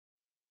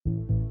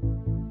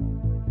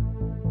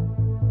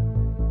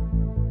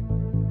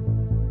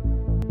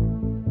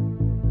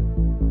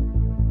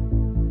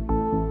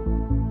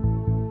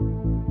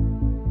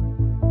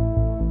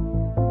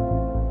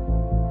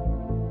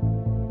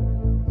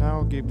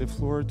give the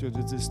floor to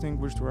the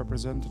distinguished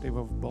representative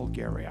of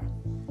Bulgaria.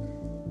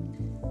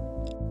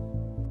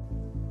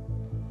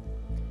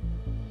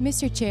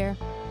 Mr. Chair,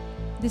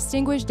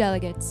 distinguished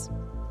delegates,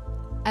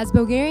 as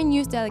Bulgarian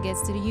Youth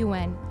Delegates to the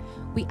UN,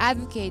 we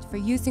advocate for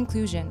youth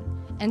inclusion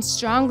and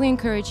strongly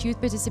encourage youth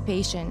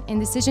participation in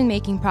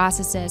decision-making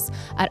processes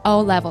at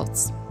all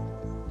levels.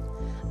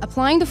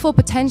 Applying the full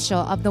potential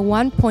of the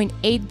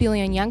 1.8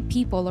 billion young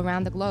people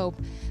around the globe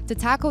to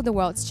tackle the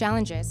world's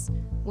challenges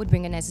would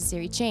bring a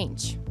necessary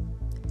change.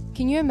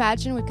 Can you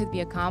imagine what could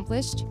be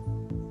accomplished?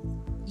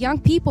 Young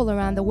people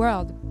around the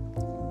world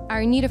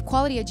are in need of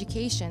quality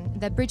education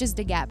that bridges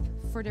the gap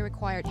for the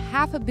required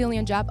 500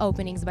 million job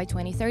openings by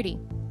 2030.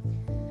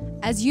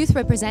 As youth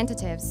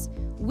representatives,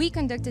 we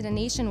conducted a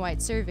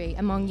nationwide survey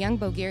among young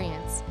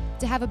Bulgarians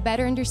to have a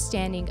better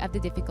understanding of the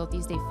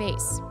difficulties they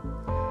face,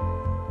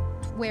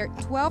 where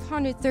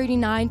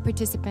 1,239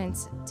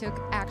 participants took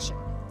action.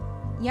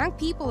 Young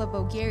people of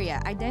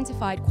Bulgaria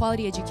identified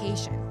quality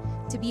education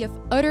to be of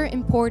utter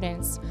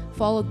importance,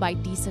 followed by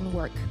decent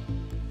work.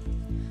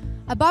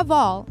 Above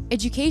all,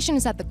 education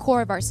is at the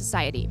core of our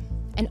society,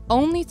 and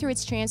only through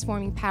its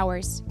transforming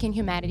powers can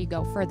humanity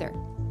go further.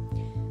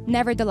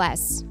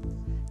 Nevertheless,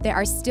 there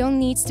are still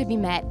needs to be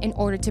met in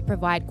order to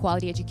provide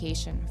quality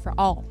education for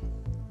all.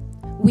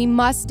 We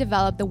must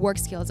develop the work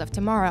skills of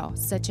tomorrow,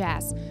 such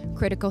as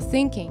critical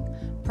thinking,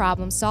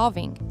 problem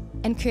solving,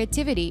 and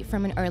creativity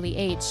from an early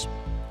age.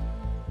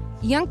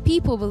 Young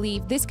people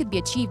believe this could be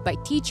achieved by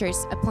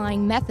teachers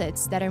applying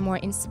methods that are more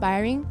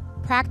inspiring,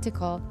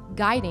 practical,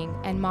 guiding,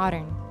 and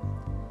modern.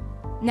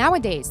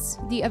 Nowadays,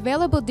 the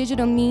available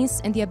digital means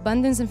and the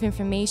abundance of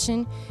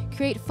information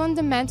create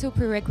fundamental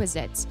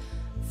prerequisites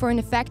for an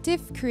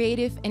effective,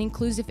 creative, and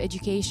inclusive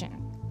education.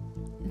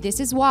 This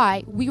is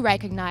why we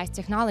recognize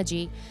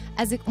technology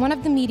as one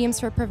of the mediums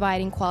for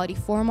providing quality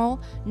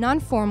formal,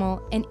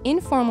 non-formal, and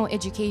informal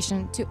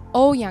education to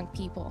all young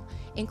people,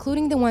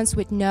 including the ones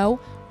with no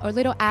or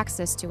little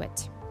access to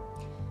it,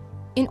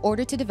 in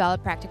order to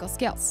develop practical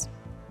skills.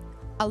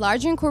 A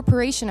larger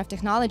incorporation of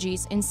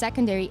technologies in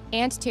secondary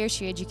and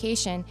tertiary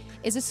education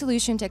is a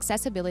solution to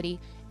accessibility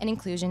and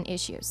inclusion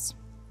issues.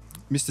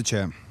 Mr.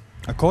 Chair,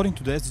 according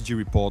to the SDG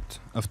report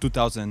of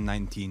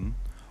 2019,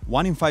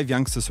 1 in 5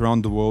 youngsters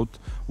around the world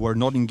were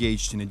not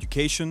engaged in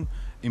education,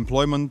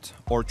 employment,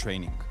 or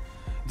training.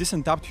 This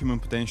untapped human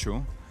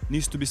potential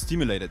needs to be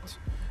stimulated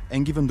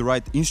and given the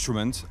right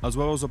instruments as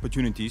well as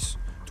opportunities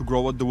to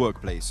grow at the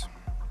workplace.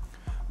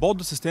 Both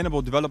the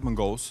Sustainable Development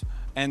Goals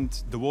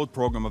and the World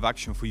Programme of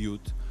Action for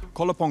Youth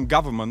call upon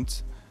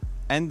government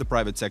and the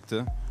private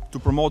sector to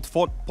promote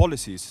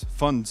policies,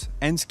 funds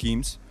and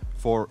schemes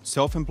for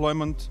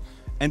self-employment,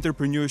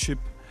 entrepreneurship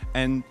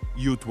and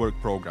youth work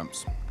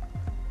programs.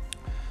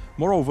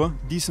 Moreover,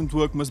 decent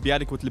work must be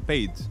adequately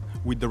paid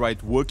with the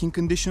right working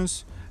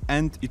conditions,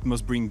 and it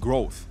must bring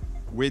growth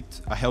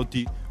with a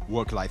healthy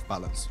work-life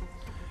balance.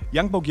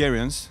 Young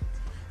Bulgarians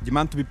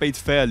demand to be paid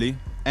fairly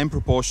and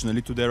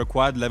proportionally to their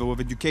required level of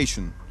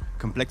education,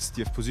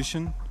 complexity of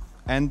position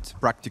and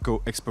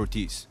practical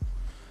expertise.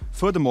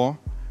 Furthermore,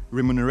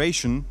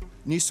 remuneration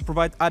needs to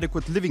provide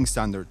adequate living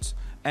standards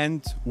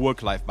and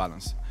work-life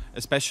balance,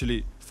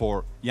 especially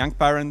for young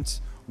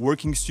parents,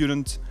 working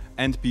students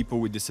and people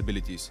with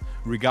disabilities,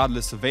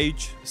 regardless of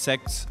age,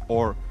 sex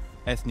or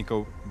ethnic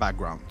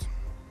background.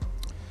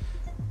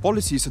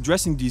 Policies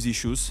addressing these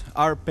issues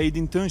are paid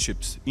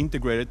internships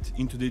integrated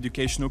into the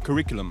educational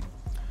curriculum,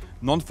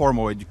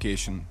 non-formal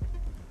education,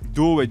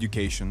 dual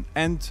education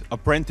and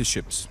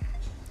apprenticeships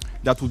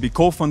that will be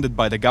co-funded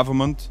by the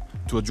government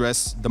to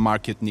address the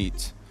market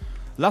needs.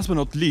 Last but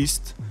not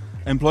least,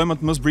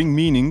 employment must bring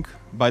meaning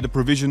by the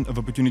provision of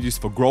opportunities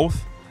for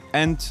growth,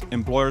 and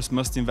employers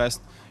must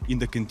invest in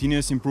the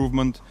continuous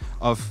improvement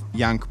of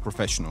young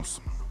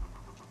professionals.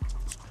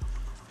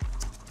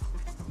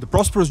 The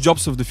prosperous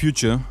jobs of the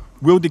future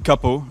will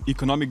decouple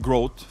economic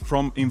growth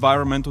from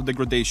environmental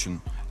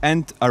degradation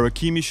and are a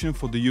key mission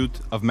for the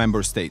youth of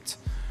member states.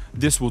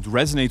 This would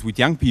resonate with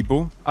young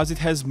people as it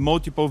has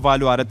multiple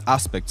value-added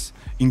aspects,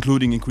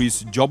 including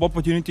increased job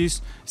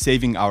opportunities,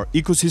 saving our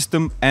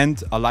ecosystem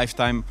and a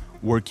lifetime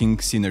working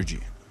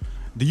synergy.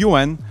 The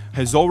UN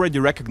has already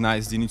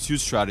recognized in its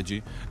youth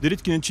strategy that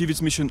it can achieve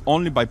its mission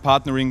only by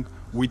partnering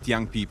with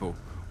young people.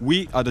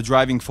 We are the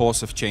driving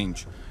force of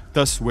change.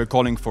 Thus, we're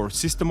calling for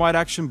system-wide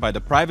action by the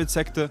private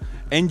sector,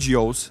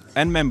 NGOs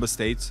and member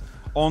states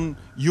on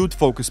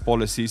youth-focused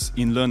policies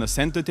in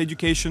learner-centered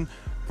education,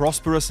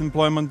 prosperous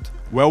employment,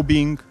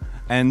 well-being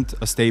and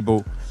a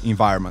stable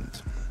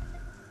environment.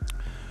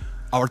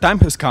 Our time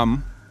has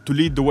come to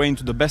lead the way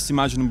into the best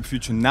imaginable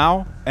future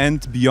now and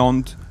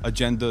beyond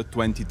Agenda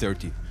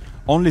 2030.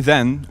 Only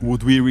then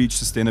would we reach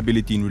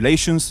sustainability in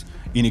relations,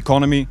 in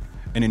economy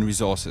and in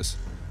resources.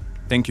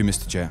 Thank you,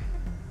 Mr. Chair.